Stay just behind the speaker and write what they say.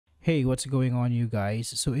Hey, what's going on, you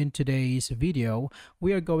guys? So in today's video,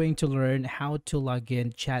 we are going to learn how to log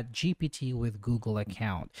in ChatGPT with Google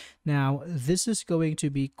account. Now, this is going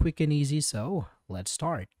to be quick and easy, so let's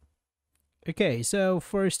start. Okay, so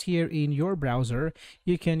first here in your browser,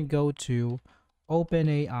 you can go to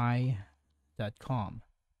openai.com.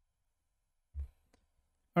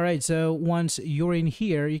 All right, so once you're in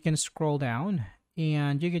here, you can scroll down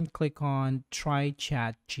and you can click on Try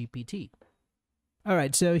ChatGPT. All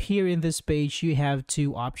right, so here in this page, you have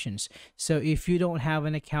two options. So if you don't have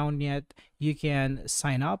an account yet, you can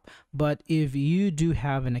sign up. But if you do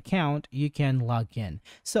have an account, you can log in.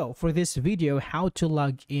 So for this video, how to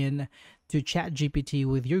log in to ChatGPT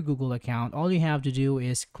with your Google account, all you have to do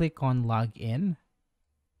is click on log in.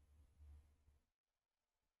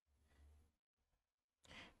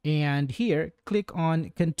 And here, click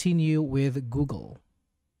on continue with Google.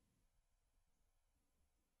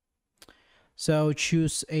 So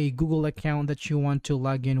choose a Google account that you want to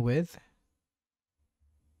log in with.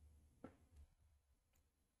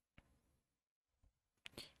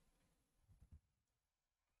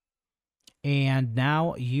 And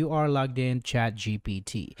now you are logged in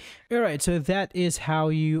ChatGPT. All right, so that is how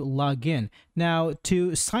you log in. Now,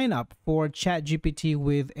 to sign up for ChatGPT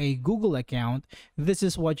with a Google account, this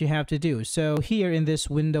is what you have to do. So here in this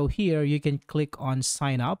window here, you can click on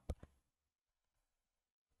sign up.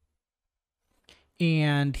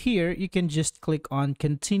 And here you can just click on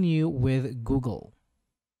continue with Google.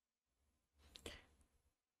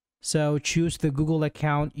 So choose the Google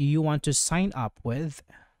account you want to sign up with.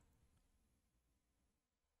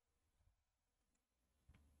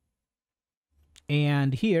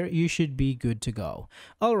 And here you should be good to go.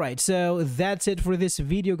 All right, so that's it for this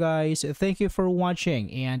video, guys. Thank you for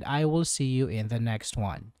watching, and I will see you in the next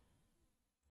one.